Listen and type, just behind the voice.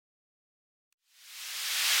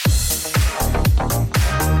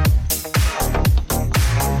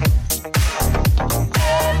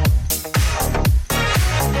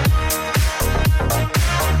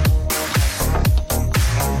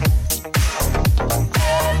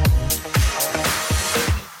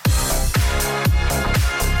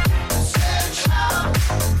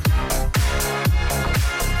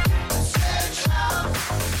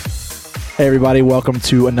Hey everybody, welcome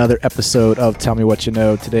to another episode of Tell Me What You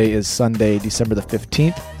Know. Today is Sunday, December the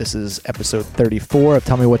 15th. This is episode 34 of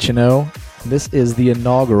Tell Me What You Know. This is the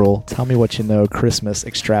inaugural Tell Me What You Know Christmas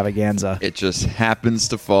extravaganza. It just happens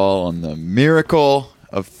to fall on the miracle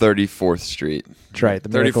of 34th Street. That's right. The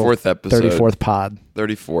 34th episode. 34th pod.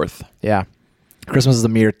 34th. Yeah. Christmas is a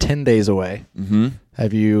mere 10 days away. Mm-hmm.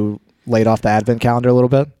 Have you laid off the advent calendar a little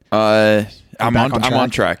bit? I'm on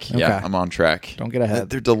track. Okay. Yeah, I'm on track. Don't get ahead.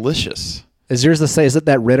 They're delicious. Is yours is it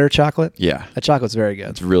that Ritter chocolate? Yeah. That chocolate's very good.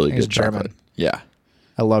 It's really I think good it's German. chocolate. Yeah.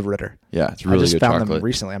 I love Ritter. Yeah, it's really I just good found chocolate. them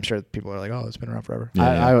recently. I'm sure people are like, oh, it's been around forever.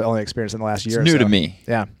 Yeah, I only experienced it in the last year It's or new so. to me.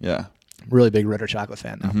 Yeah. Yeah. Really big Ritter chocolate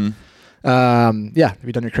fan now. Mm-hmm. Yeah. Have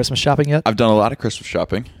you done your Christmas shopping yet? I've done a lot of Christmas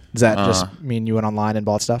shopping. Does that just mean you went online and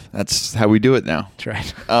bought stuff? That's how we do it now. That's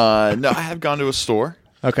right. No, I have gone to a store.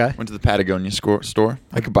 Okay. Went to the Patagonia store.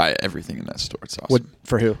 I could buy everything in that store. It's awesome.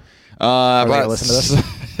 For who? Are they gonna listen to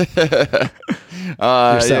this?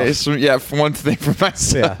 Yourself. For one thing for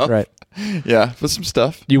myself. Yeah, right. Yeah, for some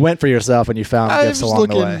stuff. You went for yourself and you found I gifts was along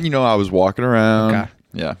looking, the way. I was walking around. Okay.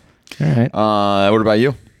 Yeah. All right. What about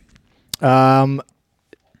you?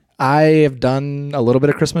 I have done a little bit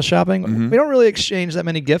of Christmas shopping. Mm-hmm. We don't really exchange that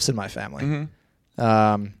many gifts in my family.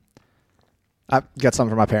 Mm-hmm. I got some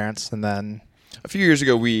for my parents, and then A few years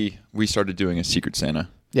ago, we started doing a Secret Santa.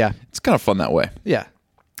 yeah, It's kind of fun that way. yeah,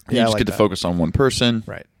 You I just like get to that. focus on one person.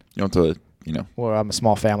 Right. You don't have to, Well, I'm a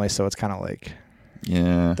small family, so it's kind of like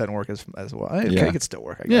Yeah. doesn't work as well. It Yeah. could still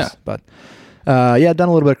work, I Yeah. guess. But I've done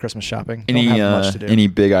a little bit of Christmas shopping. Don't have much to do. Any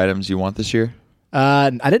big items you want this year? I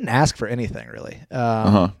didn't ask for anything really.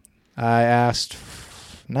 I asked.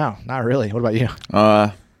 No, not really. What about you?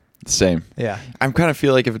 Same. Yeah, I kind of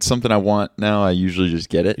feel like if it's something I want now, I usually just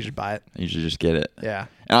get it. you should buy it. I usually just get it. Yeah.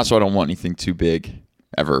 And also, I don't want anything too big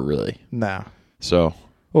ever, really. No. So,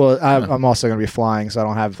 Well, I'm also going to be flying, so I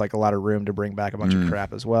don't have like a lot of room to bring back a bunch of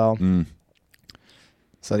crap as well.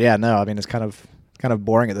 So yeah, no. I mean, it's kind of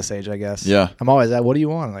boring at this age, I guess. Yeah. I'm always at, what do you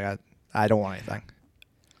want? Like, I don't want anything.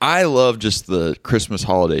 I love just the Christmas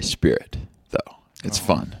holiday spirit, though. It's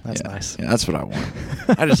fun. That's Yeah. nice. Yeah, that's what I want.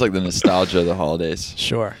 I just like the nostalgia of the holidays.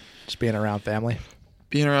 Sure. Just being around family,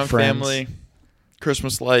 Being around Friends. family,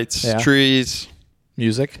 Christmas lights, Yeah. trees,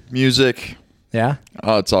 music. music. Yeah.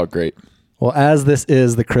 Oh, it's all great. Well, as this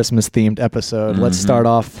is the Christmas themed episode, let's start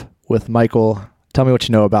off with Michael. Tell me what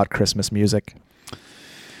you know about Christmas music.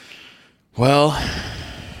 Well,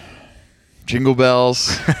 Jingle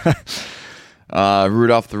Bells,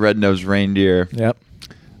 Rudolph the Red-Nosed Reindeer, Yep.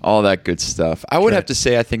 all that good stuff. I would Right. have to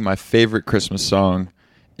say I think my favorite Christmas song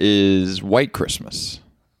is White Christmas,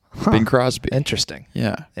 Bing Crosby. Interesting.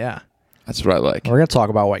 Yeah, Yeah. that's what I like. We're going to talk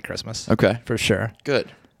about White Christmas. Okay, For sure.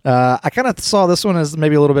 good. I kind of saw this one as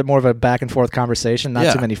maybe a little bit more of a back and forth conversation. Not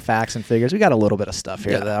Yeah. too many facts and figures. We got a little bit of stuff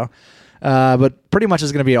here, Yeah. though. But pretty much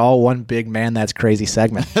is going to be all one big Man That's Crazy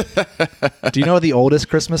segment. Do you know what the oldest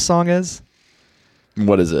Christmas song is?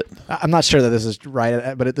 What is it? I'm not sure that this is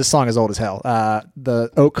right, but this song is old as hell. The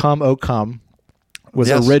O Come was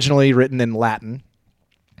Yes. originally written in Latin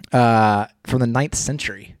from the 9th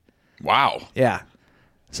century. Wow. Yeah.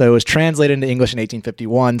 So it was translated into English in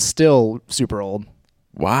 1851. Still super old.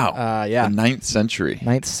 Wow. Yeah. The 9th century.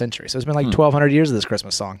 9th century. So it's been like 1,200 years of this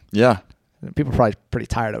Christmas song. Yeah. People are probably pretty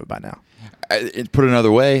tired of it by now. Put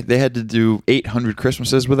another way, they had to do 800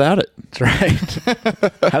 Christmases without it. That's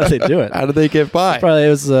right. How did they do it? How did they get by? Probably it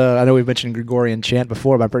was. I know we've mentioned Gregorian chant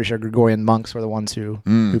before, but I'm pretty sure Gregorian monks were the ones who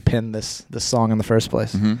penned this song in the first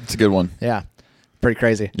place. It's a good one. Yeah, pretty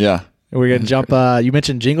crazy. Yeah. We're gonna jump. You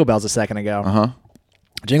mentioned Jingle Bells a second ago. Uh-huh.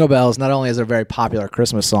 Jingle Bells not only is a very popular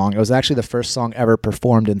Christmas song, it was actually the first song ever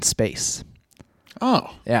performed in space.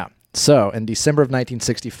 Oh. Yeah. So, in December of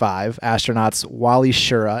 1965, astronauts Wally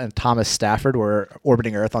Schirra and Thomas Stafford were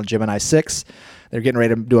orbiting Earth on Gemini 6. They're getting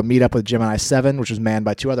ready to do a meetup with Gemini 7, which was manned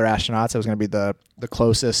by 2 other astronauts. It was going to be the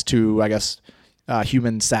closest to, I guess,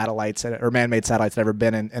 human satellites or man-made satellites that ever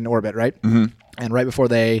been in orbit, right? Mm-hmm. And right before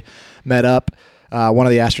they met up, one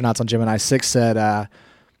of the astronauts on Gemini 6 said,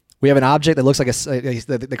 we have an object that looks like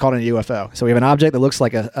they call it a UFO. So we have an object that looks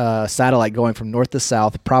like a satellite going from north to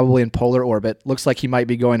south, probably in polar orbit. Looks like he might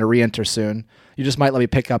be going to re-enter soon. You just might let me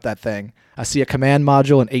pick up that thing. I see a command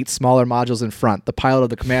module and 8 smaller modules in front. The pilot of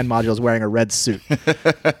the command module is wearing a red suit.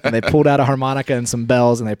 And they pulled out a harmonica and some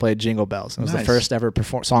bells, and they played Jingle Bells. It was the first ever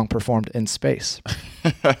song performed in space.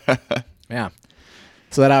 Yeah.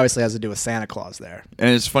 So that obviously has to do with Santa Claus there.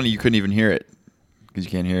 And it's funny you couldn't even hear it because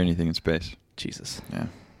you can't hear anything in space. Jesus. Yeah.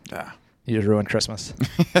 Yeah. You just ruined Christmas.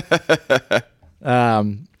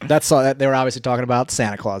 That's all. They were obviously talking about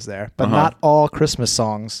Santa Claus there, but not all Christmas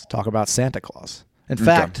songs talk about Santa Claus. In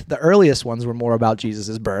fact, the earliest ones were more about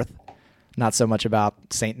Jesus' birth, not so much about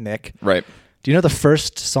Saint Nick. Right. Do you know the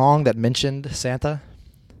first song that mentioned Santa?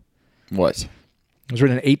 What? It was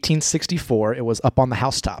written in 1864. It was Up on the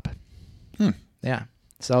Housetop. Yeah.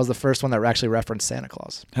 So that was the first one that actually referenced Santa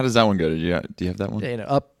Claus. How does that one go? Do you have that one? Yeah,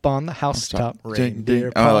 Up on the Housetop, Ding, reindeer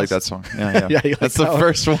ding. Oh, I like paws. that song. Yeah, Yeah, you like that's that the one?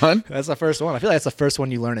 first one. That's the first one. I feel like that's the first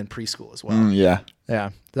one you learn in preschool as well. Yeah. Yeah.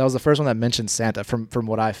 That was the first one that mentioned Santa from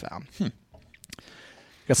what I found.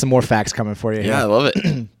 Got some more facts coming for you. Yeah, I here. love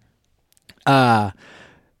it.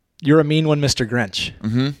 You're a Mean One, Mr. Grinch.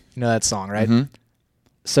 Mm-hmm. You know that song, right? Mm-hmm.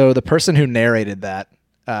 So the person who narrated that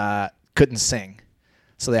couldn't sing.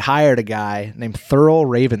 So they hired a guy named Thurl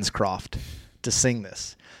Ravenscroft to sing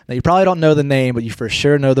this. Now, you probably don't know the name, but you for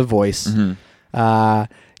sure know the voice.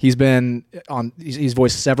 Mm-hmm. He's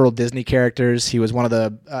voiced several Disney characters. He was one of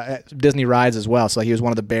the Disney rides as well. So he was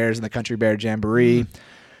one of the bears in the Country Bear Jamboree.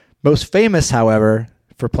 Most famous, however,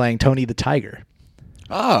 for playing Tony the Tiger.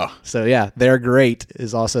 Oh. So yeah, They're Great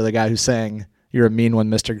is also the guy who sang You're a Mean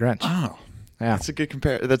One, Mr. Grinch. Oh. Yeah. That's a good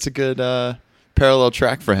That's a good parallel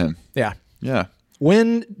track for him. Yeah. Yeah.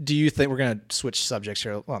 When do you think we're going to switch subjects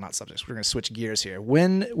here? Well, not subjects. We're going to switch gears here.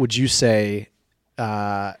 When would you say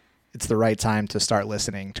it's the right time to start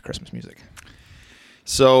listening to Christmas music?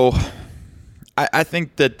 So I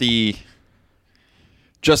think that the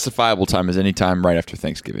justifiable time is any time right after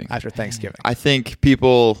Thanksgiving. After Thanksgiving. I think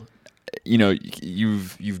people,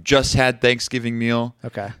 you've just had Thanksgiving meal.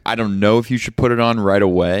 Okay. I don't know if you should put it on right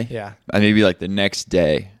away. Yeah. Maybe like the next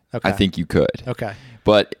day. Okay. I think you could. Okay.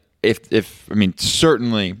 But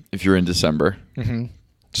certainly if you're in December,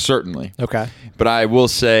 certainly. Okay. But I will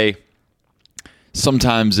say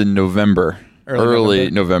sometimes in November,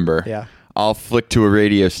 early November, Yeah. I'll flick to a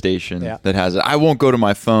radio station that has it. I won't go to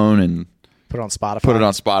my phone and Put it on Spotify. put it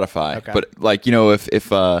on Spotify. Okay. But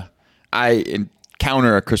if I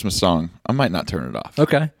encounter a Christmas song, I might not turn it off.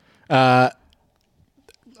 Okay.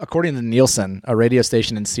 According to Nielsen, a radio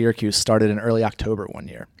station in Syracuse started in early October one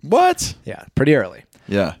year. What? Yeah, pretty early.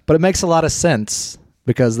 Yeah. But it makes a lot of sense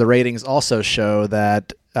because the ratings also show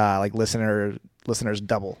that listeners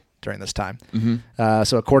double during this time.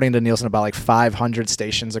 So according to Nielsen, about like 500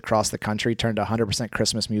 stations across the country turned to 100%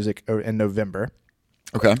 Christmas music in November.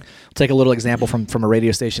 Okay. We'll take a little example from a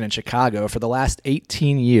radio station in Chicago. For the last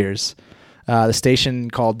 18 years, the station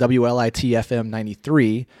called WLIT-FM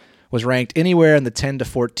 93 was ranked anywhere in the 10 to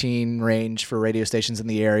 14 range for radio stations in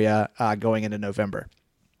the area going into November.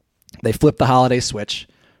 They flip the holiday switch.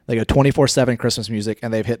 They go 24/7 Christmas music,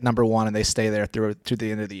 and they've hit number one, and they stay there through to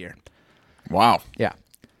the end of the year. Wow. Yeah.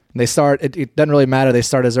 And they start, it doesn't really matter. They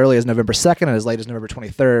start as early as November 2nd and as late as November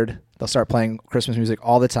 23rd. They'll start playing Christmas music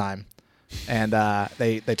all the time. And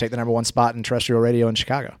they take the number one spot in terrestrial radio in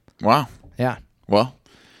Chicago. Wow. Yeah. Well,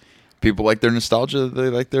 people like their nostalgia. They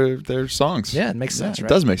like their songs. Yeah, it makes sense, It right?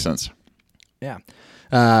 does make sense. Yeah.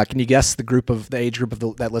 Can you guess the age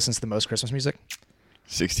group that listens to the most Christmas music?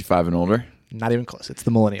 65 and older. Not even close. It's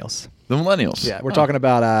the millennials. The millennials. Yeah, we're talking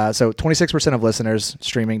about 26% of listeners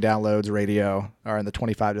streaming, downloads, radio are in the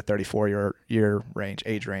 25 to 34 year range,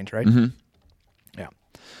 age range, right? Mm-hmm.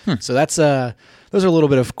 Yeah. So that's those are a little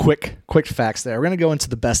bit of quick facts there. We're gonna go into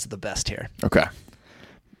the best of the best here. Okay.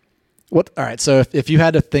 All right. So if you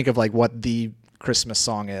had to think of like what the Christmas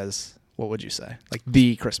song is, what would you say? Like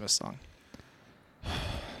the Christmas song?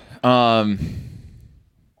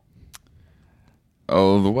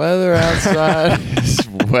 Oh, the weather outside is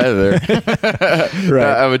weather. Right.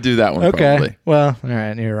 I would do that one Okay. probably. Well, all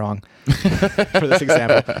right. You're wrong for this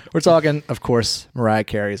example. We're talking, of course, Mariah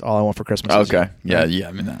Carey's "All I Want for Christmas Is You." Okay. Yeah.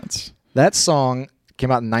 I mean, that's... That song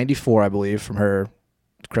came out in '94, I believe, from her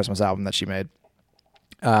Christmas album that she made.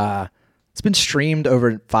 It's been streamed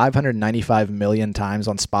over 595 million times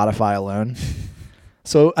on Spotify alone.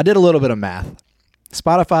 So I did a little bit of math.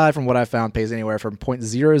 Spotify, from what I found, pays anywhere from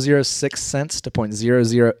 0.006 cents to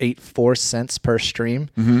 0.0084 cents per stream.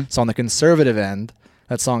 Mm-hmm. So on the conservative end,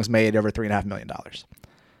 that song's made over $3.5 million.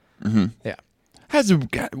 Mm-hmm. Yeah. Has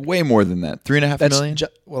got way more than that. 3.5 million?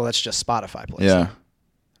 That's just Spotify plays. Yeah.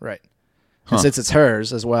 Right. Huh. And since it's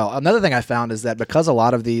hers as well. Another thing I found is that because a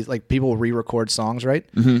lot of these, like people re-record songs, right?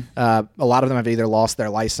 Mm-hmm. A lot of them have either lost their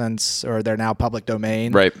license or they're now public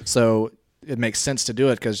domain. Right. So it makes sense to do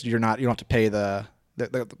it because you don't have to pay the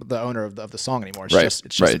owner of the song anymore. It's Right.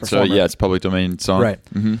 just a Right. So performer. yeah, it's public domain song. Right.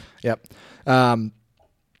 Mm-hmm. Yep.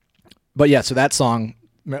 But yeah, so that song,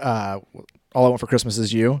 All I Want for Christmas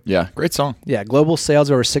Is You. Yeah. Great song. Yeah. Global sales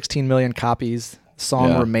over 16 million copies. The song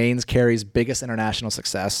Yeah. remains Carey's biggest international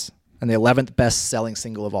success and the 11th best-selling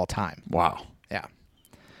single of all time. Wow. Yeah.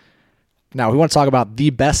 Now, we want to talk about the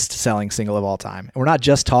best-selling single of all time. And we're not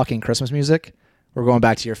just talking Christmas music. We're going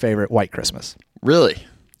back to your favorite White Christmas. Really?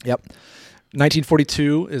 Yep.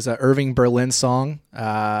 1942 is a Irving Berlin song.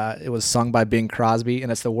 It was sung by Bing Crosby,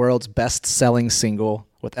 and it's the world's best-selling single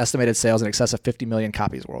with estimated sales in excess of 50 million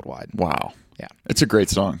copies worldwide. Wow. Yeah. It's a great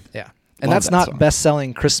song. Yeah. And Love that's that not song.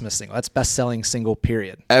 best-selling Christmas single. That's best-selling single,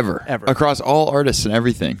 period. Ever. Across all artists and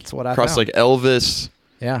everything. That's what I Across found. like Elvis,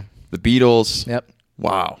 Yeah. the Beatles. Yep.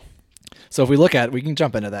 Wow. So if we look at, we can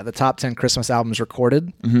jump into that. The top 10 Christmas albums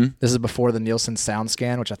recorded. Mm-hmm. This is before the Nielsen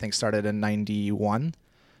SoundScan, which I think started in 91.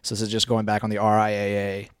 So this is just going back on the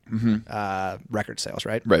RIAA record sales,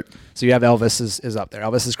 right? Right. So you have Elvis is up there.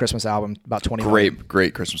 Elvis's Christmas album, about 20 million,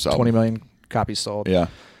 Great Christmas album. 20 million copies sold. Yeah.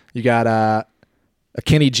 You got a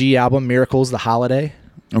Kenny G album, Miracles, The Holiday.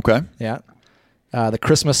 Okay. Yeah. The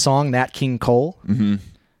Christmas song, Nat King Cole. Mm-hmm.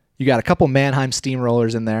 You got a couple Mannheim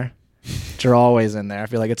Steamrollers in there, which are always in there. I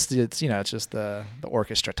feel like it's just the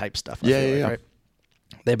orchestra type stuff. I feel like, right?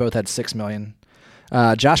 They both had 6 million.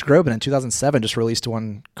 Josh Groban in 2007 just released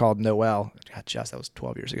one called Noel. God, that was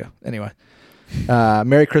 12 years ago. Anyway,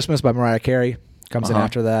 Merry Christmas by Mariah Carey comes in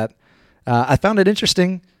after that. I found it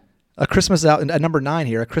interesting. A Christmas album at number 9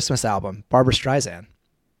 here, a Christmas album, Barbra Streisand.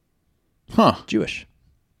 Huh. Jewish.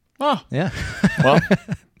 Oh. Yeah. Well,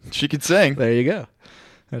 she could sing. There you go.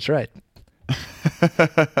 That's right.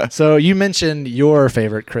 So you mentioned your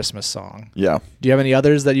favorite Christmas song. Yeah. Do you have any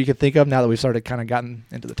others that you could think of now that we've started kind of gotten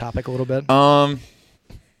into the topic a little bit?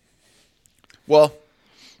 Well,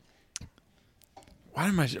 why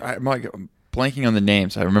am I'm blanking on the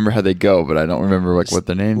names? I remember how they go, but I don't remember like what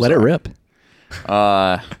the names Let are. it rip.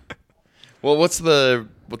 Well, what's the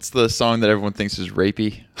song that everyone thinks is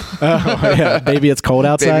rapey? Oh, yeah. Baby, It's Cold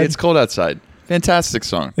Outside. Baby, It's Cold Outside. Fantastic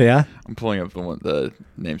song. Yeah. I'm pulling up the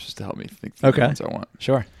names just to help me think of the ones I want.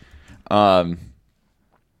 Sure.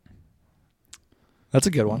 That's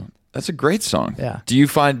a good one. That's a great song. Yeah. Do you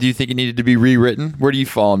think it needed to be rewritten? Where do you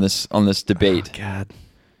fall on this debate? Oh, God.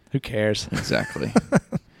 Who cares? Exactly.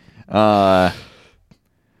 Oh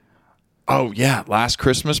yeah, Last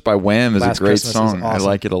Christmas by Wham is Last a great Christmas is song. I awesome.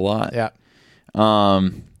 like it a lot. Yeah. Do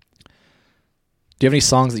you have any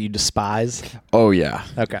songs that you despise? Oh yeah.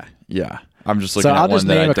 Okay. Yeah. I'm just looking So at I'll one just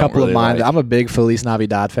that name I a couple don't really of mine. like. I'm a big Feliz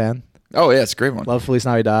Navidad fan. Oh yeah, it's a great one. Love Feliz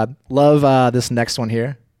Navidad. Love this next one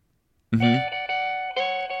here. Mm-hmm.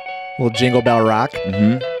 Little Jingle Bell Rock.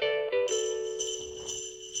 Mm-hmm.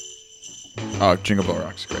 Oh, Jingle Bell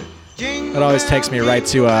Rock's great. It always takes me right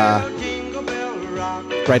to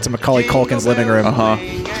Macaulay Culkin's living room. Uh-huh.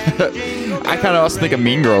 I kind of also think of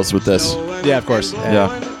Mean Girls with this. Yeah, of course. Yeah.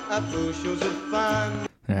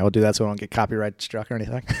 Yeah, we'll do that so we don't get copyright struck or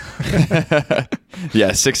anything.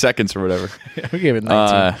 Yeah, 6 seconds or whatever. We gave it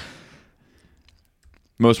 19.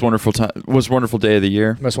 Most wonderful day of the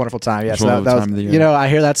year. Most wonderful time. Yeah, Most so that wonderful was, time of the year. you know, I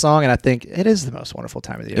hear that song and I think it is the most wonderful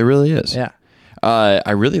time of the year. It really is. Yeah.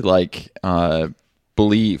 I really like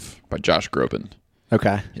Believe by Josh Groban.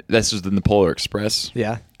 Okay. This is the Polar Express.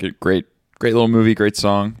 Yeah. Great little movie, great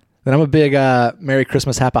song. Then I'm a big Merry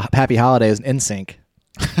Christmas, Happy Holidays and NSYNC.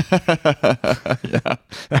 Yeah.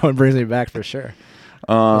 That one brings me back for sure.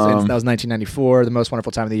 That was 1994. The Most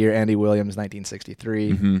Wonderful Time of the Year, Andy Williams,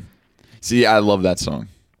 1963. Mm-hmm. See, I love that song.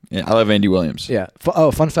 Yeah, I love Andy Williams. Yeah.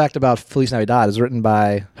 Fun fact about Feliz Navidad. It was written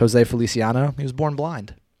by Jose Feliciano. He was born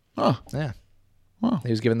blind. Oh. Yeah. Wow.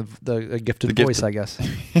 He was given the gift of The the gift voice, I guess.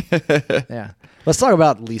 Yeah. Let's talk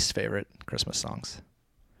about least favorite Christmas songs.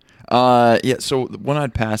 Yeah, so the one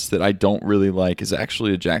I'd pass that I don't really like is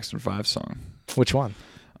actually a Jackson 5 song. Which one?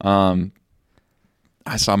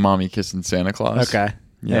 I Saw Mommy Kissing Santa Claus. Okay.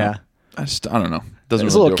 Yeah. I don't know. Doesn't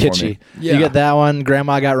It's really a little do it for kitschy. me. Yeah. You get that one.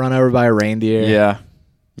 Grandma got run over by a reindeer. Yeah.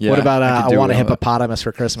 Yeah. What about I could I do Want a without that. Hippopotamus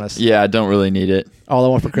for Christmas? Yeah, I don't really need it. All I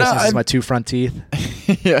want for Christmas is I'm- my 2 front teeth.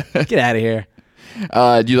 Yeah. Get out of here.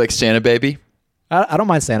 Do you like Santa Baby? I don't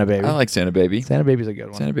mind Santa Baby. I like Santa Baby. Santa Baby's a good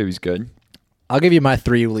one. Santa Baby's good. I'll give you my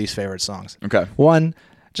 3 least favorite songs. Okay. One,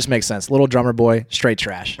 just makes sense. Little Drummer Boy, straight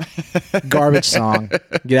trash. Garbage song.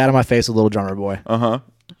 Get out of my face with Little Drummer Boy. Uh-huh.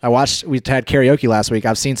 We had karaoke last week.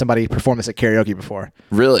 I've seen somebody perform this at karaoke before.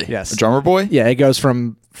 Really? Yes. A drummer boy? Yeah, it goes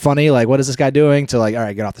from funny, like, what is this guy doing, to like, all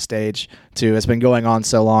right, get off the stage, to it's been going on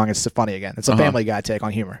so long, it's funny again. It's a Family Guy take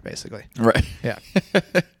on humor, basically. Right. Yeah.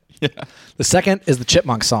 Yeah. The second is the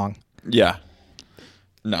Chipmunk song. Yeah.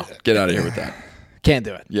 No, get out of here with that. Can't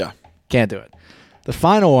do it. Yeah. Can't do it. The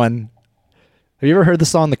final one, have you ever heard the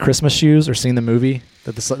song The Christmas Shoes or seen the movie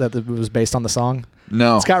that was based on the song?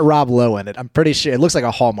 No. It's got Rob Lowe in it. I'm pretty sure. It looks like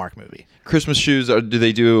a Hallmark movie. Christmas shoes, do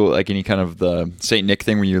they do like any kind of the Saint Nick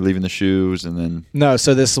thing where you're leaving the shoes and then... No,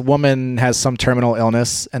 so this woman has some terminal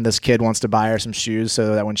illness, and this kid wants to buy her some shoes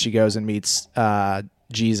so that when she goes and meets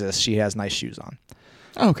Jesus, she has nice shoes on.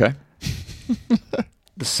 Oh, okay.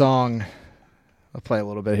 The song, I'll play a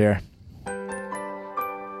little bit here.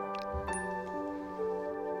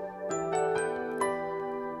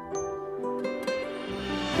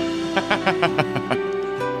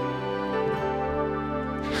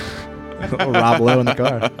 Rob Lowe in the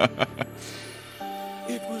car.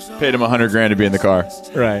 Paid him $100,000 to be in the car.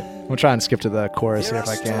 Right. We'll try and skip to the chorus here if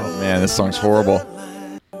I can. Man, this song's horrible.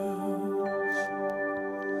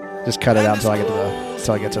 Just cut it out until I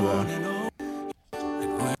get to the.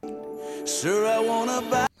 Sir, I wanna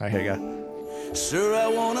buy. All right, here you go. Sir, I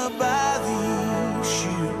wanna buy these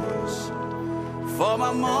shoes for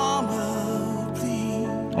my mama,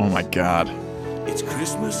 please. Oh my God. It's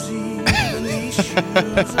Christmas Eve and these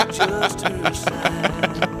shoes are just her size.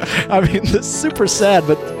 I mean, this is super sad,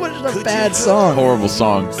 but what is a bad song? Horrible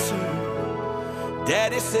song.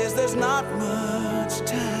 Daddy says there's not much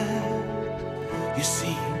time. You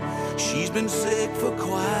see, she's been sick for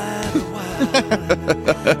quite a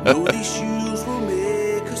while. Know these shoes will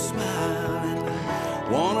make her smile, and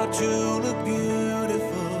one or two look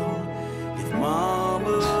beautiful if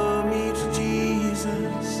Mama meets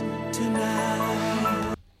Jesus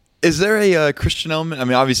tonight. Is there a Christian element? I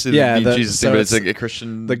mean, obviously, Yeah, the the- Jesus so thing, but it's it's- like a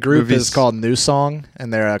Christian. The group movies, is called New Song,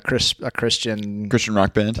 and they're a Christian. Christian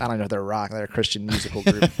rock band. I don't know if they're rock. They're a Christian musical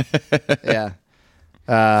group. Yeah,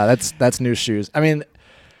 that's New Shoes. I mean,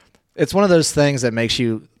 it's one of those things that makes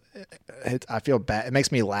you. I feel bad. It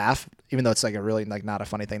makes me laugh, even though it's like a really like not a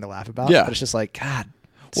funny thing to laugh about. Yeah. But it's just like God.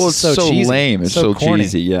 Well, it's so cheesy. lame. It's so corny.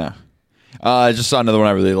 cheesy. Yeah. I just saw another one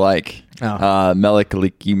I really like. Oh.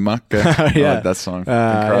 Melikalikimaka. I Yeah. like that song. Bing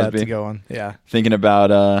Yeah, Crosby. that's a good one. Yeah. Thinking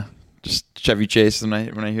about just Chevy Chase when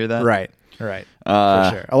I hear that. Right. For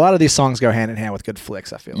sure. A lot of these songs go hand in hand with good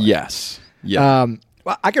flicks, I feel like. Yes. Yeah.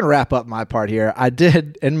 Well, I can wrap up my part here. I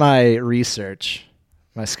did, in my research,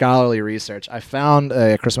 my scholarly research, I found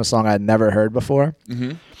a Christmas song I'd never heard before.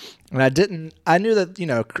 Mm-hmm. And I knew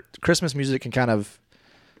that, Christmas music can kind of,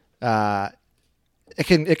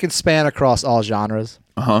 it can span across all genres.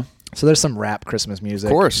 Uh-huh. So there's some rap Christmas music.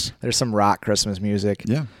 Of course. There's some rock Christmas music.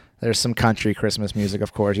 Yeah. There's some country Christmas music,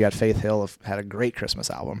 of course. You got Faith Hill had a great Christmas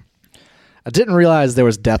album. I didn't realize there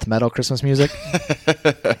was death metal Christmas music.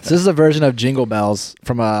 So this is a version of Jingle Bells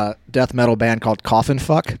from a death metal band called Coffin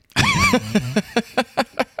Fuck.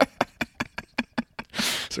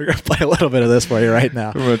 So we're going to play a little bit of this for you right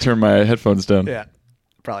now. I'm going to turn my headphones down. Yeah,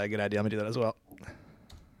 probably a good idea. Let me do that as well.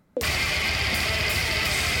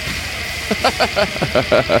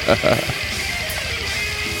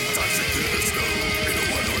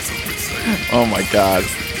 Oh my God.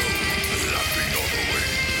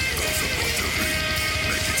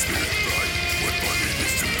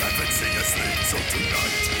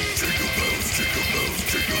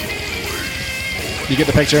 You get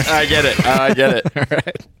the picture? I get it. I get it. All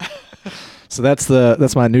right. So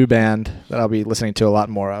that's my new band that I'll be listening to a lot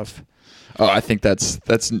more of. Oh, I think that's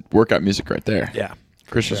workout music right there. Yeah.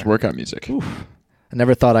 Christmas sure. workout music. I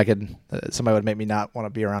never thought I could. Somebody would make me not want to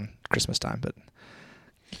be around Christmas time, but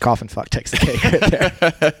Coffin Fuck takes the cake right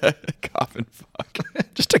there. Coffin Fuck.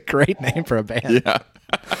 Just a great name for a band. Yeah.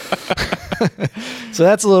 So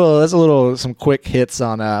that's a little some quick hits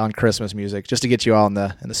on Christmas music just to get you all in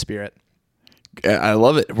the spirit. I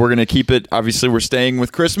love it. We're going to keep it. Obviously, we're staying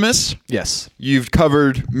with Christmas. Yes. You've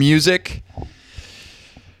covered music.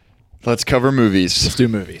 Let's cover movies. Let's do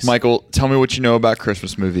movies. Michael, tell me what you know about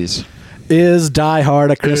Christmas movies. Is Die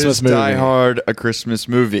Hard a Christmas movie? Die Hard a Christmas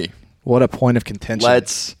movie? What a point of contention.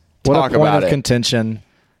 Let's what talk a point about of it. contention.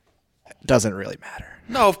 Doesn't really matter.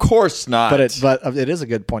 No, of course not. But it is a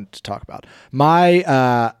good point to talk about.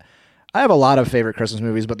 I have a lot of favorite Christmas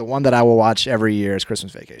movies, but the one that I will watch every year is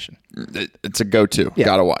Christmas Vacation. It's a go-to. Yeah.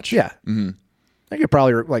 Gotta watch. Yeah. Mm-hmm. I could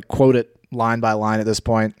probably quote it line by line at this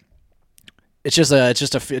point. It just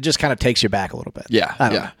kind of takes you back a little bit. Yeah, I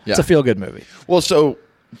don't yeah, know. yeah. It's a feel good movie. Well, so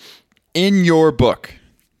in your book,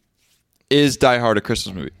 is Die Hard a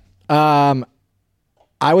Christmas movie?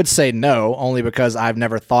 I would say no, only because I've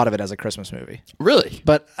never thought of it as a Christmas movie. Really?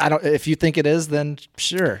 But I don't. If you think it is, then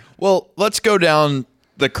sure. Well, let's go down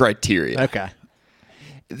the criteria. Okay.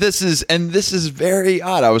 This is very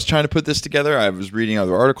odd. I was trying to put this together. I was reading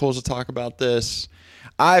other articles to talk about this.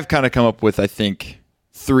 I've kind of come up with, I think,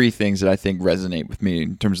 3 things that I think resonate with me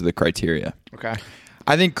in terms of the criteria. Okay.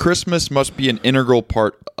 I think Christmas must be an integral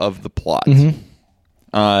part of the plot. Mm-hmm.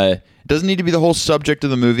 It doesn't need to be the whole subject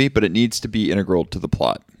of the movie, but it needs to be integral to the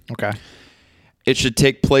plot. Okay. It should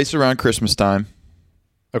take place around Christmas time.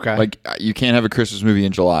 Okay. Like, you can't have a Christmas movie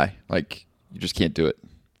in July. Like, you just can't do it.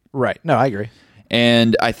 Right. No, I agree.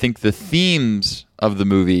 And I think the themes of the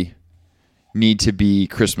movie need to be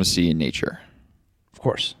Christmassy in nature. Of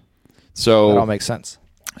course. So That all makes sense.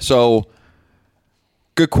 So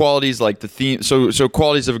good qualities like the theme. So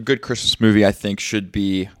qualities of a good Christmas movie, I think, should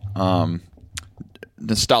be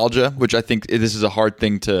nostalgia, which I think this is a hard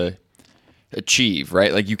thing to achieve,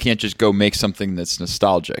 right? Like you can't just go make something that's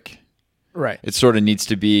nostalgic. Right. It sort of needs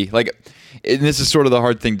to be like, and this is sort of the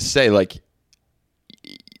hard thing to say. Like,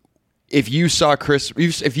 if you saw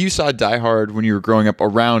Die Hard when you were growing up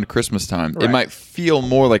around Christmas time, it Right. might feel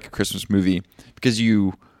more like a Christmas movie because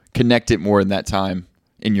you connect it more in that time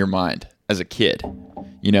in your mind as a kid,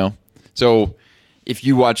 you know? So if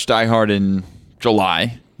you watch Die Hard in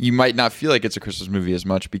July, you might not feel like it's a Christmas movie as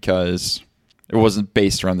much because it wasn't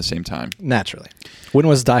based around the same time. Naturally. When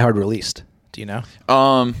was Die Hard released? Do you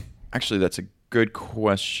know? Actually, that's a good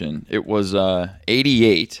question. It was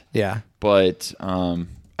 88, Yeah. but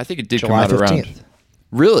I think it did July come out 15th. around.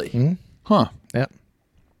 Really? Mhm. Huh. Yep.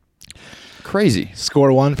 Crazy.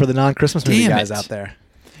 Score one for the non-Christmas movie Damn guys it. out there.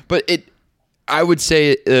 But I would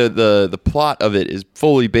say the plot of it is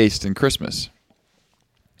fully based in Christmas.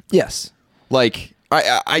 Yes. Like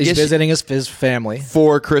I He's guess visiting his family.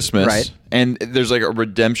 for Christmas, Right. And there's like a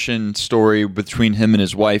redemption story between him and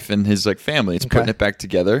his wife and his like family. It's putting Okay. it back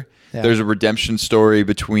together. Yeah. There's a redemption story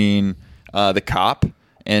between the cop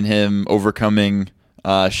and him overcoming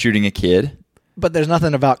shooting a kid. But there's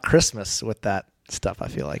nothing about Christmas with that stuff, I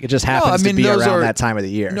feel like. It just happens I mean, to be those around are- that time of the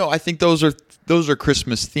year. No, I think those are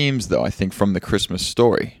Christmas themes, though. I think from the Christmas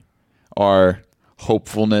story are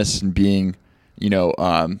hopefulness and being,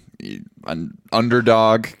 an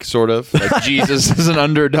underdog, sort of. Like Jesus is an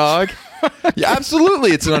underdog. Yeah,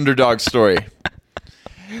 absolutely, it's an underdog story.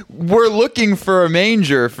 We're looking for a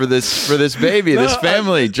manger for this baby, this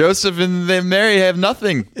family. Joseph and Mary have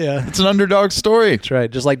nothing. Yeah. It's an underdog story. That's right.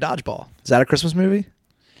 Just like Dodgeball. Is that a Christmas movie?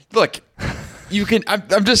 Look, you can.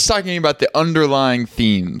 I'm just talking about the underlying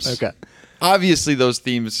themes. Okay. Obviously, those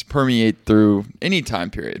themes permeate through any time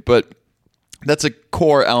period, but that's a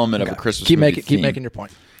core element of a Christmas movie. Keep making your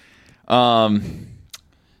point.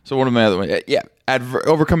 So what am I other one? Yeah,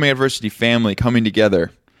 overcoming adversity, family coming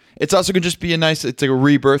together. It's also going to just be it's like a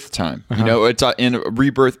rebirth time. You know, it's in a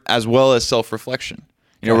rebirth as well as self-reflection.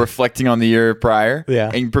 Reflecting on the year prior,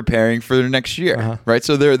 Yeah. and preparing for the next year, right?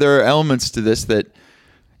 So there are elements to this that,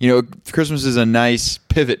 Christmas is a nice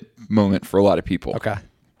pivot moment for a lot of people. Okay.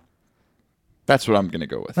 That's what I'm going to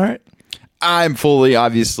go with. All right. I'm fully,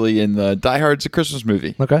 obviously, in the Die Hard's a Christmas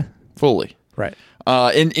movie. Okay. Fully. Right.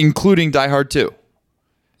 Including Die Hard 2.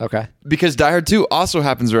 Okay. Because Die Hard 2 also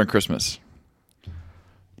happens around Christmas.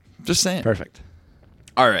 Just saying. Perfect.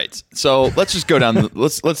 All right. So let's just go down.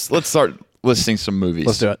 Let's start listing some movies.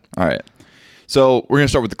 Let's do it. All right. So we're going to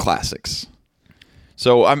start with the classics.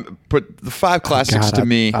 So I'm put the 5 classics God, to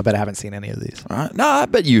me. I bet I haven't seen any of these. No, I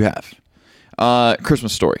bet you have.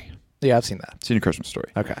 Christmas Story. Yeah, I've seen that. Seen a Christmas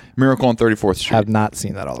Story. Okay. Miracle on 34th Street. Have not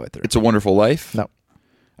seen that all the way through. It's a Wonderful Life. Nope.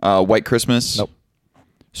 White Christmas. Nope.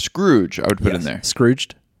 Scrooge, I would put in Yes. there.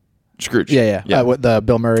 Scrooged. Scrooge. Yeah. With the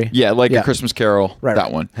Bill Murray. Yeah, like A Christmas Carol. Right, that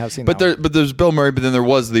right. one. Have seen but that but there's Bill Murray, but then there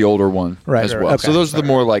was the older one Right, as right, well. okay. So those are the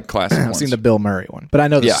more like classic I've ones. seen the Bill Murray one, but I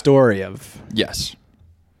know the Yeah. story of Yes.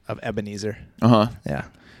 Ebenezer. Uh-huh. Yeah.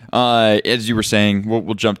 As you were saying,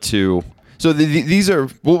 we'll jump to. So these are.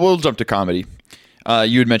 We'll jump to comedy.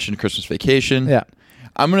 You had mentioned Christmas Vacation. Yeah.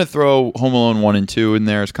 I'm going to throw Home Alone 1 and 2 in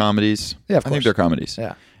there as comedies. Yeah, of I think course. they're comedies.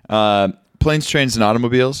 Yeah. Planes, Trains, and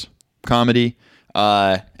Automobiles, comedy.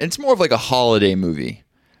 And it's more of like a holiday movie.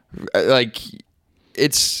 Like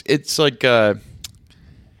it's like it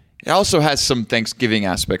also has some Thanksgiving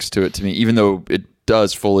aspects to it to me, even though it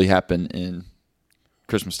does fully happen in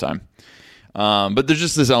Christmas time. But there's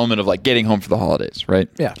just this element of like getting home for the holidays, right?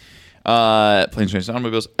 Yeah. Planes, Trains, and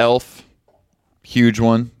Automobiles. Elf, huge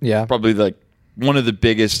one. Yeah. Probably like one of the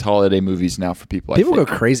biggest holiday movies now for people. People I go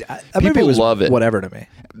think. crazy. That People movie was love it. Whatever to me.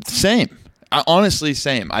 Same. Honestly,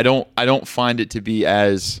 same. I don't find it to be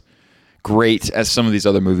as great as some of these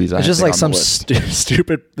other movies. It's just like some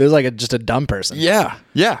stupid. There's like just a dumb person. Yeah.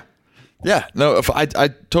 No, I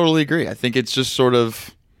totally agree. I think it's just sort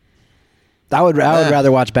of I would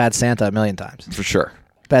rather watch Bad Santa a million times. for sure.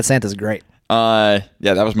 Bad Santa's great. Yeah,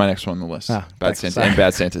 that was my next one on the list. Oh, Bad thanks. Santa Sorry. and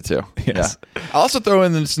Bad Santa too. Yes. Yeah. I'll also throw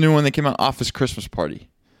in this new one that came out, Office Christmas Party.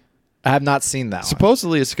 I have not seen that one.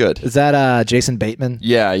 Supposedly it's good. Is that Jason Bateman?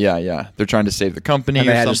 Yeah. They're trying to save the company. And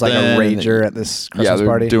they or had just like a something, rager at this yeah, Christmas they're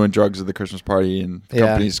party. doing drugs at the Christmas party, and the Yeah.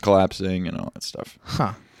 company's collapsing and all that stuff.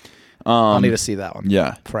 Huh. I'll need to see that one.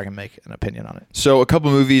 Yeah. Before I can make an opinion on it. So a couple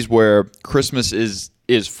movies where Christmas is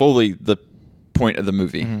fully the point of the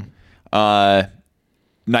movie. Mm-hmm.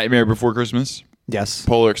 Nightmare Before Christmas, Yes.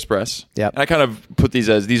 Polar Express. Yep. And I kind of put these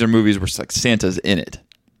are movies where like Santa's in it.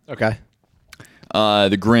 Okay.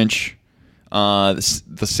 The Grinch,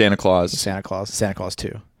 the Santa Claus, Santa Claus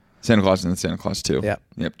 2. Santa Claus and the Santa Claus 2.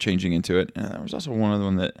 Yep. Changing into it. And there was also one other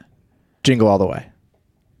one that Jingle All the Way.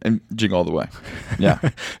 And Jingle All the Way. Yeah.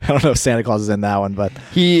 I don't know if Santa Claus is in that one, but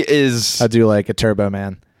He is. I do like a Turbo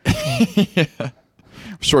Man.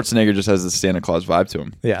 Schwarzenegger just has the Santa Claus vibe to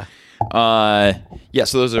him. Yeah. Yeah,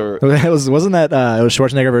 so those are. Wasn't that it was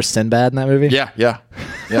Schwarzenegger versus Sinbad in that movie? Yeah.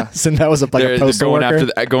 Sinbad was like They're a postal worker.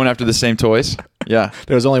 going after the same toys. Yeah.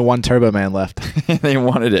 There was only one Turbo Man left. They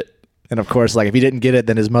wanted it. And of course, like if he didn't get it,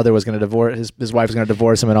 then his mother was going to divorce his wife was going to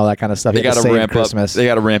divorce him and all that kind of stuff. They got to ramp Christmas. up. They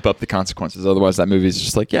got to ramp up the consequences. Otherwise, that movie is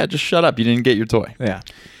just like, yeah, just shut up. You didn't get your toy. Yeah.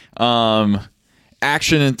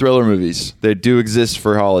 Action and thriller movies. They do exist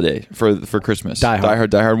for holiday for Christmas. Die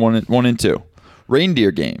Hard 1 and 2.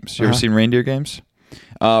 Reindeer Games. You ever seen Reindeer Games?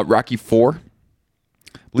 Rocky 4.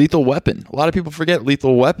 Lethal Weapon. A lot of people forget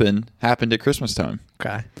Lethal Weapon happened at Christmas time.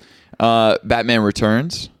 Okay. Batman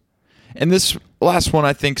Returns. And this last one,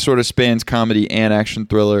 I think, sort of spans comedy and action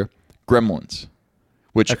thriller. Gremlins,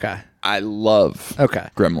 which I love. Okay.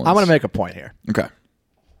 Gremlins. I'm going to make a point here. Okay.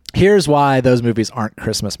 Here's why those movies aren't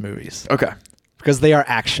Christmas movies. Okay. Because they are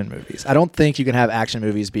action movies. I don't think you can have action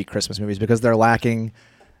movies be Christmas movies because they're lacking.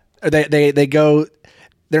 They go.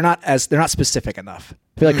 They're not specific enough.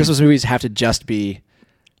 I feel like Christmas movies have to just be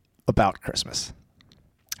about Christmas.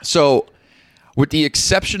 So, with the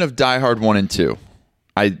exception of Die Hard 1 and 2,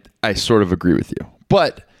 I sort of agree with you.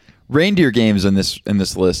 But Reindeer Games in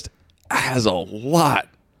this list has a lot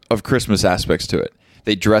of Christmas aspects to it.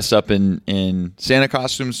 They dress up in Santa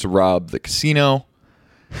costumes to rob the casino.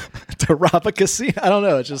 To rob a casino? I don't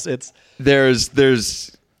know.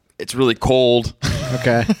 It's really cold.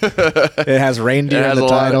 Okay. It has reindeer in the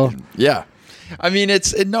title. Yeah. I mean, I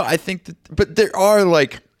think that, but there are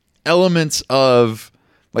like elements of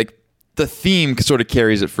like the theme sort of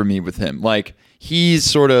carries it for me with him. Like he's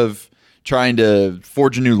sort of trying to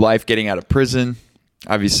forge a new life, getting out of prison.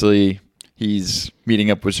 Obviously, he's meeting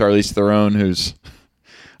up with Charlize Theron, who's,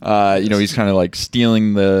 he's kind of like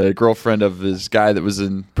stealing the girlfriend of his guy that was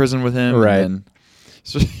in prison with him. Right. And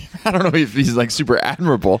so, I don't know if he's like super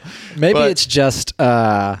admirable. Maybe it's just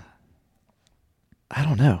I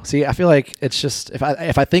don't know. See, I feel like it's just if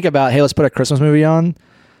I think about, hey, let's put a Christmas movie on.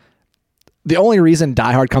 The only reason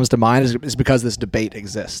Die Hard comes to mind is because this debate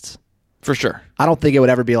exists. For sure. I don't think it would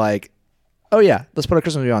ever be like, oh yeah, let's put a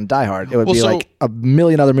Christmas movie on Die Hard. It would be so, like a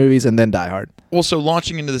million other movies and then Die Hard. Well, so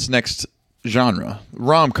launching into this next genre,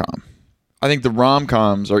 rom-com. I think the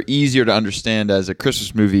rom-coms are easier to understand as a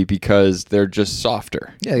Christmas movie because they're just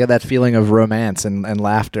softer. Yeah, you got that feeling of romance and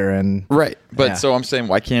laughter and right. But yeah. So I'm saying,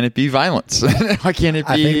 why can't it be violence? Why can't it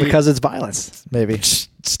be? I think because it's violence, maybe.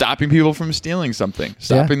 Stopping people from stealing something.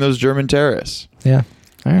 Stopping those German terrorists. Yeah.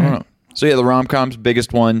 All right. I don't know. So yeah, the rom-coms,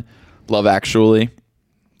 biggest one, Love Actually.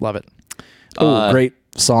 Love it. Oh, great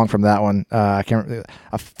song from that one. I can't remember.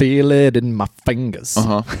 I feel it in my fingers.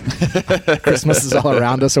 Christmas is all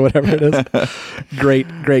around us, or whatever it is. Great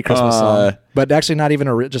Christmas song. But actually, not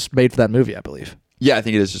even just made for that movie, I believe. Yeah, I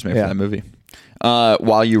think it is just made for that movie.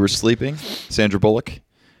 While You Were Sleeping, Sandra Bullock.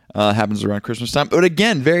 Happens around Christmas time, but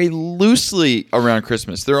again, very loosely around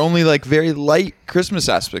Christmas. There are only like very light Christmas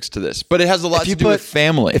aspects to this, but it has a lot to do with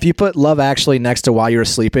family. If you put Love Actually next to While You Were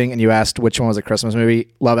Sleeping and you asked which one was a Christmas movie,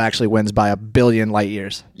 Love Actually wins by 1 billion light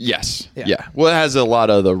years. Yes. Yeah. Well, it has a lot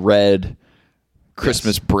of the red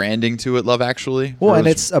Christmas branding to it, Love Actually. Well, and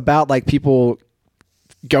it's about like people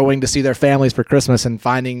going to see their families for Christmas and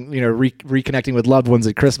finding, reconnecting with loved ones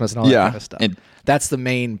at Christmas and all that kind of stuff. And that's the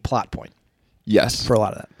main plot point. Yes. For a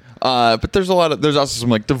lot of that. But there's also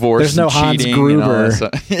some like divorce. There's no Hans Gruber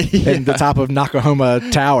in the top of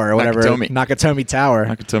Nakahoma Tower or whatever. Nakatomi Tower.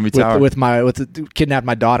 Nakatomi Tower. Kidnapped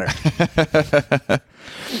my daughter.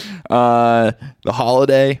 The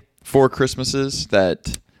Holiday, 4 Christmases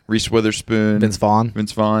that Reese Witherspoon, Vince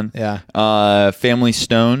Vaughn. Yeah. Family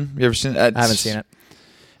Stone. You ever seen that? I haven't seen it.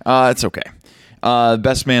 It's okay.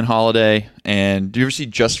 Best Man Holiday, and do you ever see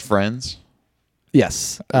Just Friends?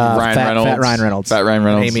 Yes. Ryan Reynolds. Fat Ryan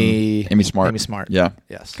Reynolds. Amy Smart. Amy Smart. Yeah.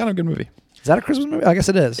 Yes. Kind of a good movie. Is that a Christmas movie? I guess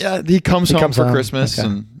it is. Yeah. He comes home for Christmas. Okay.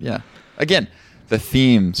 And yeah. Again, the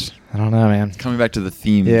themes. I don't know, man. Coming back to the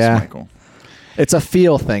themes, Michael. It's a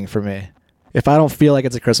feel thing for me. If I don't feel like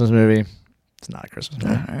it's a Christmas movie, it's not a Christmas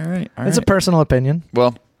movie. All right. It's a personal opinion.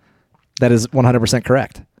 Well, that is 100%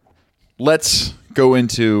 correct. Let's go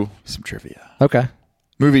into some trivia. Okay.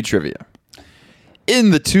 Movie trivia.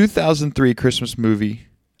 In the 2003 Christmas movie,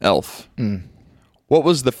 Elf, what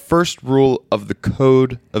was the first rule of the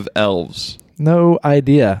Code of Elves? No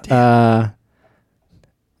idea.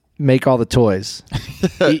 Make all the toys.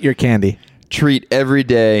 Eat your candy. Treat every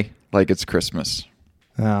day like it's Christmas.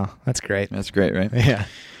 Oh, that's great. That's great, right? Yeah.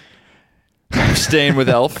 Staying with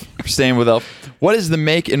Elf. What is the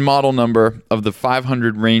make and model number of the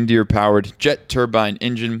 500 reindeer-powered jet turbine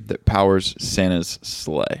engine that powers Santa's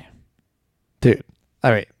sleigh? Dude.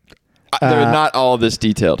 All right. They're not all this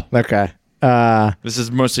detailed. Okay. This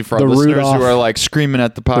is mostly for our the listeners Rudolph- who are like screaming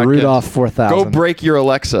at the podcast. The Rudolph 4000. Go break your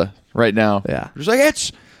Alexa right now. Yeah. Just like,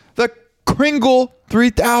 it's the Kringle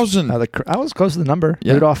 3000. I was close to the number.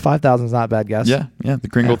 Yeah. Rudolph 5000 is not a bad guess. Yeah, the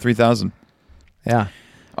Kringle 3000. Yeah.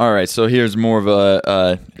 All right, so here's more of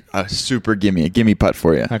a super gimme putt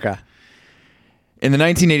for you. Okay. In the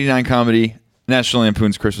 1989 comedy National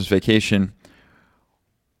Lampoon's Christmas Vacation,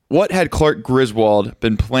 what had Clark Griswold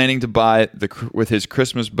been planning to buy with his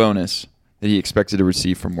Christmas bonus that he expected to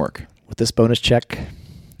receive from work? With this bonus check, I'm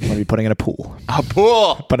going to be putting in a pool. A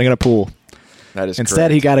pool. Putting in a pool. That is Instead,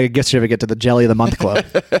 correct. he got a gift certificate to the Jelly of the Month Club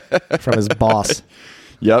from his boss.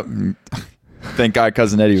 Yep. Thank God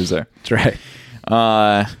Cousin Eddie was there. That's right.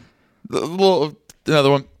 Another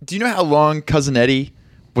one. Do you know how long Cousin Eddie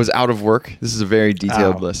was out of work? This is a very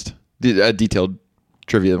detailed list. A detailed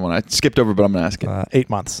trivia one. I skipped over, but I'm going to ask it. 8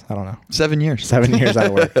 months. I don't know. 7 years. 7 years out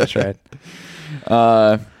of work. That's right.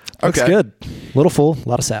 Looks Okay. good. Little full, a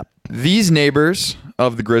lot of sap. These neighbors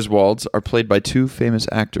of the Griswolds are played by two famous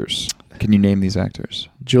actors. Can you name these actors?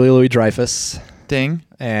 Julia Louis-Dreyfus Ding.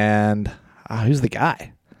 and who's the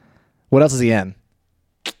guy? What else is he in?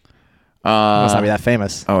 Must not be that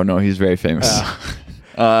famous. Oh, no, he's very famous.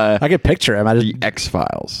 I could picture him. The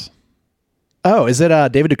X-Files. Oh, is it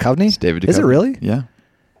David Duchovny? It's David Duchovny. Is it really? Yeah.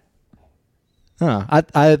 Huh.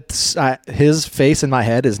 His face in my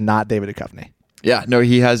head is not David Duchovny. Yeah, no,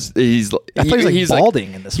 he's I thought he was like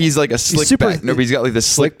balding in this He's one. like a slick super- back. No, but he's got like the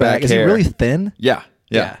slick back Is hair. he really thin? Yeah.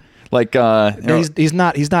 Yeah. Like No, he's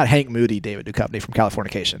not Hank Moody David Duchovny from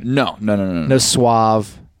Californication. no. No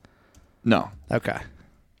suave. No. Okay.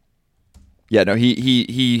 Yeah, no,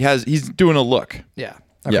 he's doing a look. Yeah.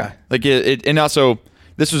 Okay. Yeah. Like it and also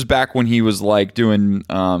this was back when he was like doing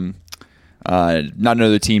not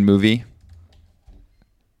another teen movie.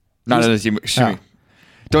 Not another teen movie. Excuse me.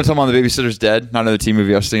 Don't tell Mom the Babysitter's Dead. Not another teen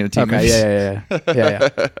movie. I was thinking of teen movies. Yeah.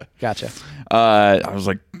 Gotcha. I was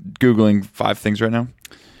like Googling 5 things right now.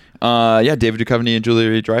 David Duchovny and Julia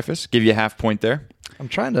Louis-Dreyfus. Give you a half point there. I'm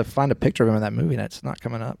trying to find a picture of him in that movie and it's not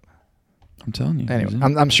coming up. I'm telling you. Anyway,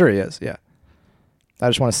 I'm sure he is. Yeah. I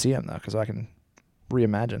just want to see him though because I can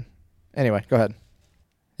reimagine. Anyway, go ahead.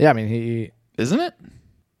 Yeah, I mean he. Isn't it?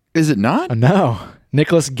 Is it not? Oh, no,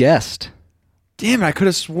 Nicholas Guest. Damn it! I could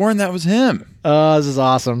have sworn that was him. Oh, this is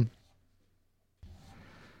awesome.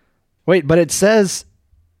 Wait, but it says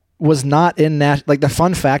was not in like the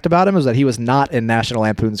fun fact about him is that he was not in National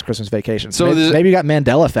Lampoon's Christmas Vacation. So maybe you got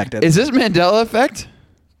Mandela affected. Is this Mandela effect?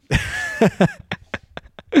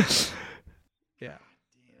 Yeah.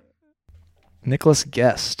 Nicholas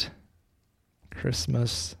Guest.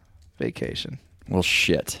 Christmas Vacation. Well,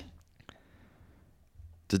 shit.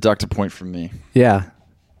 Deduct a point from me. Yeah.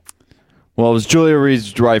 Well, it was Julia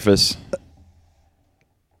Louis-Dreyfus.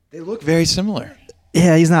 They look very similar.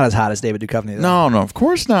 Yeah, he's not as hot as David Duchovny. Though. No, of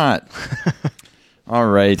course not. All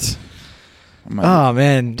right. Oh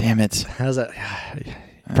man, Damn it. how's that?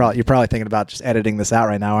 You're probably thinking about just editing this out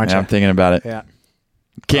right now, aren't Yeah, you? I'm thinking about it. Yeah. I'll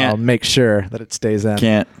Can't. make sure that it stays in.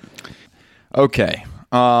 Can't. Okay.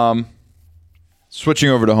 Switching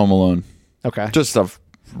over to Home Alone. Okay. Just stuff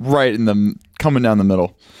right in the coming down the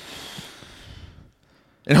middle.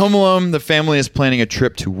 In Home Alone, the family is planning a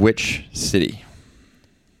trip to which city?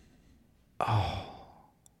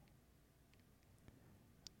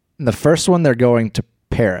 In the first one, they're going to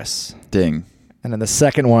Paris, Ding. and in the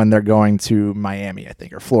second one, they're going to Miami, I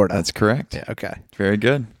think, or Florida. That's correct. Yeah. Okay. Very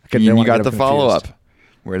good. didn't You wanna got get the them follow up. confused.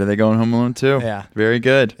 Where do they go in Home Alone 2? Yeah. Very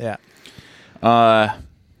good. Yeah.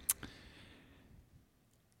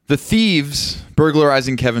 The thieves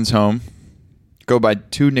burglarizing Kevin's home go by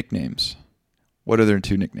 2 nicknames. What are their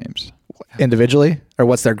 2 nicknames? Individually, or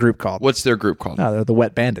what's their group called? What's their group called? No, they're the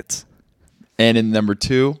Wet Bandits. And in number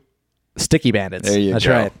 2, Sticky Bandits. There you That's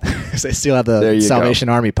go. right. They still have There the you Salvation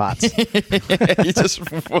Army pots. he just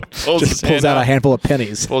pulls, Just pulls out a handful of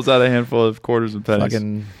pennies. Pulls out a handful of quarters and pennies.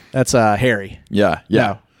 Fucking. That's Harry. Yeah.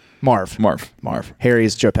 No, Marv. Marv.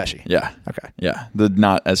 Harry's Joe Pesci. Yeah. Okay. Yeah. The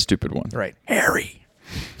not as stupid one. Right. Harry.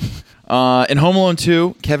 In Home Alone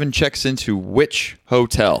 2, Kevin checks into which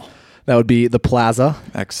hotel? That would be the Plaza.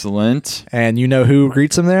 Excellent. And you know who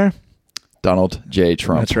greets him there? Donald J.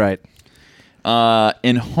 Trump. That's right.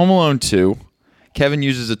 In Home Alone 2, Kevin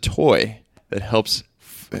uses a toy that helps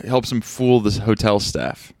him fool the hotel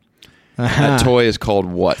staff. That toy is called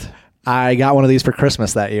what? I got one of these for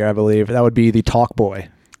Christmas that year, I believe. That would be the Talk Boy.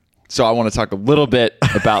 So I want to talk a little bit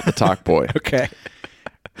about the Talk Boy. Okay.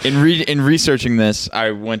 in researching this,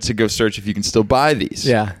 I went to go search if you can still buy these.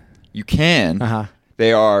 Yeah. You can. Uh-huh.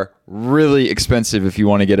 They are really expensive if you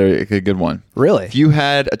want to get a good one. Really? If you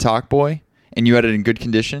had a Talk Boy and you had it in good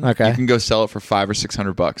condition, Okay. you can go sell it for $500 or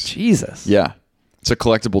 $600. Jesus. Yeah. It's a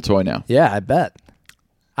collectible toy now. Yeah, I bet.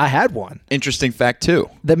 I had one. Interesting fact too.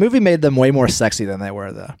 The movie made them way more sexy than they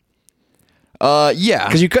were, though. Yeah.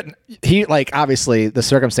 Because you couldn't. Obviously, the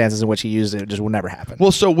circumstances in which he used it just will never happen.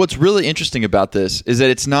 Well, so what's really interesting about this is that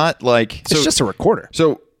it's not like it's just a recorder.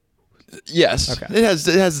 So, yes, Okay. it has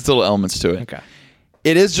its little elements to it. Okay.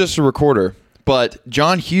 It is just a recorder, but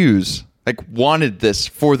John Hughes wanted this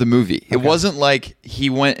for the movie. It wasn't like he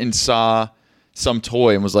went and saw some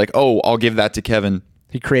toy and was like, "Oh, I'll give that to Kevin."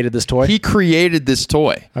 He created this toy? He created this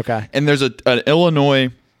toy. Okay. And there's an Illinois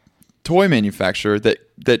toy manufacturer that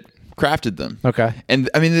crafted them. Okay. And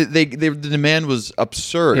I mean, the demand was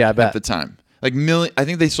absurd Yeah, I bet. at the time. I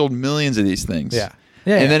think they sold millions of these things. Yeah.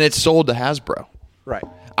 Yeah, And yeah. then it's sold to Hasbro. Right.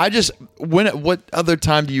 What other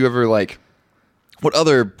time do you ever what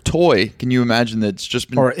other toy can you imagine that's just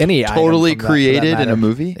been Or any item totally from that- for that created in matter. a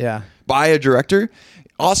movie? Yeah. By a director.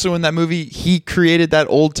 Also in that movie, he created that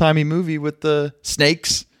old timey movie with the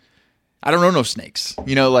snakes. I don't know no snakes.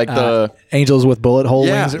 The Angels with bullet hole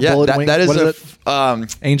wings. Bullet wings. that is What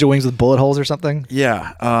it? Angel wings with bullet holes or something?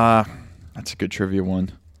 Yeah, that's a good trivia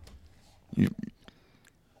one.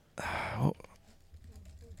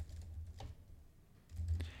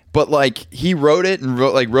 But he wrote it and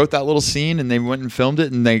wrote that little scene, and they went and filmed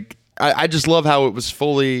it, and I just love how it was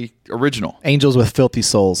fully original. Angels with filthy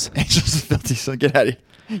souls. Angels of filthy, so get out of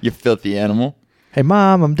here, you filthy animal. Hey,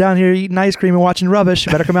 Mom, I'm down here eating ice cream and watching rubbish.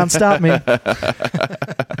 You better come out and stop me.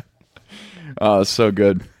 Oh, so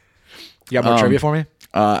good. You got more trivia for me?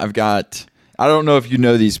 I've got. I don't know if you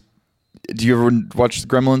know these. Do you ever watch the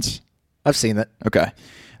Gremlins? I've seen it. Okay,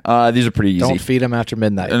 these are pretty easy. Don't feed them after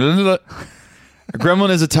midnight. A gremlin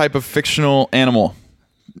is a type of fictional animal.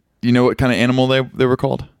 Do you know what kind of animal they were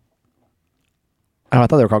called? Oh, I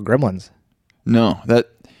thought they were called gremlins. No, the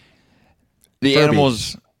Furby.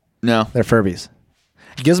 animals. No. They're Furbies.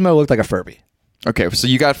 Gizmo looked like a Furby. Okay, so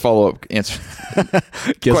you got follow-up answer.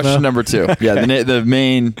 Gizmo? Question number 2. Yeah, the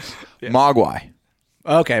main Mogwai.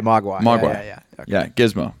 Okay, Mogwai. Mogwai. Yeah. Okay. Yeah,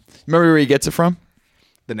 Gizmo. Remember where he gets it from?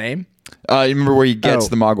 The name? You remember where he gets Oh.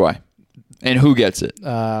 the Mogwai? And who gets it?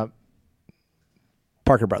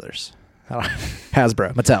 Parker Brothers.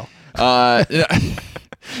 Hasbro. Mattel.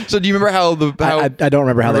 So do you remember how I don't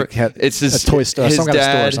remember how they had it's his a toy store, his some kind of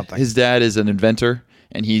store or dad, something. His dad is an inventor,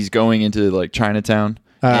 and he's going into Chinatown,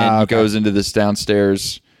 and he okay. goes into this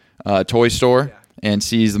downstairs toy store and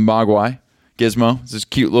sees the Mogwai, Gizmo. It's this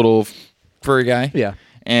cute little furry guy. Yeah.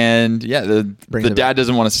 And the Brings it dad back.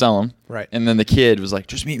 doesn't want to sell him. Right. And then the kid was like,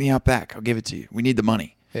 "Just meet me out back. I'll give it to you. We need the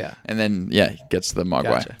money." Yeah. And then he gets the Mogwai,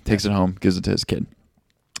 Gotcha. takes it home, gives it to his kid.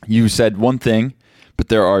 You said one thing, but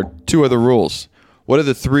there are 2 other rules. What are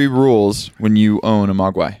the 3 rules when you own a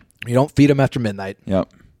Mogwai? You don't feed them after midnight. Yep.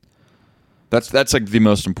 That's the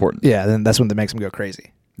most important. Yeah, then that's when that makes them go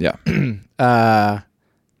crazy. Yeah.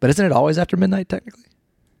 But isn't it always after midnight, technically?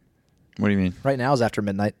 What do you mean? Right now is after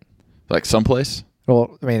midnight. Like someplace?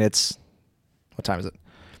 Well, I mean, what time is it?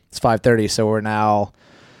 It's 5:30, so we're now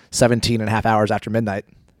 17 and a half hours after midnight.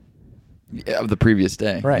 Yeah, of the previous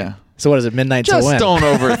day. Right. Yeah. So what is it, midnight till Just when? don't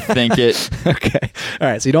overthink it. Okay. All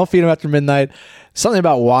right, so you don't feed them after midnight. Something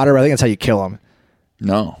about water, I think that's how you kill them.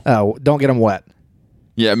 No. Oh, don't get them wet.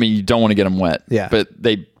 Yeah, I mean, you don't want to get them wet. Yeah. But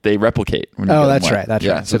they replicate when you get Oh, them that's wet. right. That's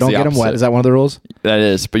Yeah, right. So it's don't the get them wet. opposite. Is that one of the rules? That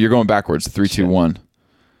is, but you're going backwards. 3, 2, 1.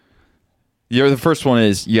 The first one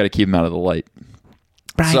is you got to keep them out of the light.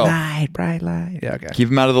 Bright So- light. Yeah, okay. Keep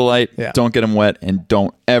them out of the light. Yeah. Don't get them wet, and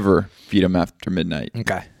don't ever feed them after midnight.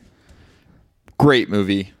 Okay. Great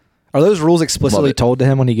movie. Are those rules Love explicitly it. told to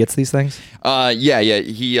him when he gets these things? Yeah.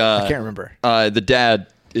 He. I can't remember. The dad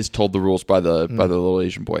is told the rules by the little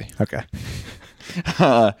Asian boy, Okay.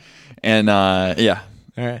 and yeah,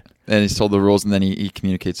 All right. and he's told the rules, and then he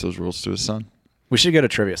communicates those rules to his son. We should go to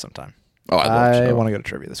trivia sometime. Oh, I want to go to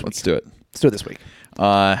trivia this week. Let's do it. Let's do it this week.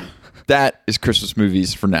 That is Christmas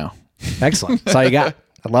movies for now. Excellent. That's all you got.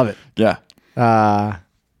 I love it. Yeah. I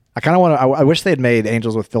kind of want to. I wish they had made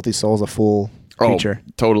Angels with Filthy Souls a full feature.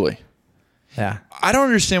 Oh, totally. Yeah. I don't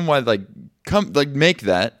understand why make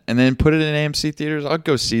that and then put it in AMC theaters. I'll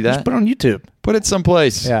go see that. Just put it on YouTube. Put it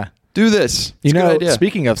someplace. Yeah. Do this. You It's a know, good idea.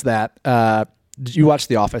 speaking of that, did you watch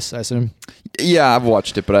The Office, I assume? Yeah, I've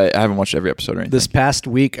watched it, but I haven't watched every episode or anything. This past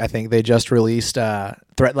week, I think they just released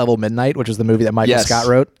Threat Level Midnight, which is the movie that Michael Yes. Scott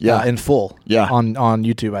wrote, Yeah. in full. Yeah. On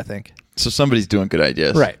YouTube, I think. So somebody's doing good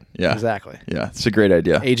ideas. Right. Yeah. Exactly. Yeah. It's a great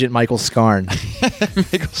idea. Agent Michael Scarn.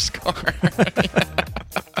 Michael Scar.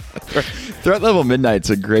 Threat Level Midnight's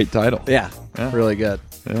a great title. Yeah, Yeah. really good.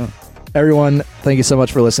 Yeah. Everyone, thank you so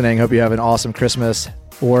much for listening. Hope you have an awesome Christmas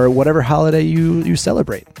or whatever holiday you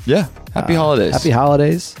celebrate. Yeah. Happy holidays. Happy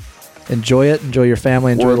holidays. Enjoy it. Enjoy your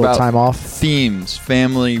family. Enjoy We're a little about time off. Themes,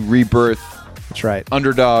 family, rebirth, That's right.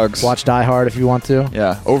 underdogs. Watch Die Hard if you want to.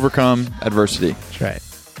 Yeah. Overcome adversity. That's right.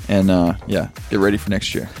 And yeah, get ready for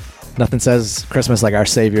next year. Nothing says Christmas like our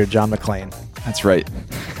savior, John McClane. That's right.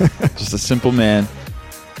 Just a simple man.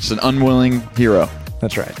 Just an unwilling hero.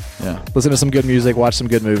 That's right. Yeah. Listen to some good music. Watch some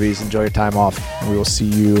good movies. Enjoy your time off. And we will see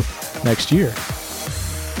you next year.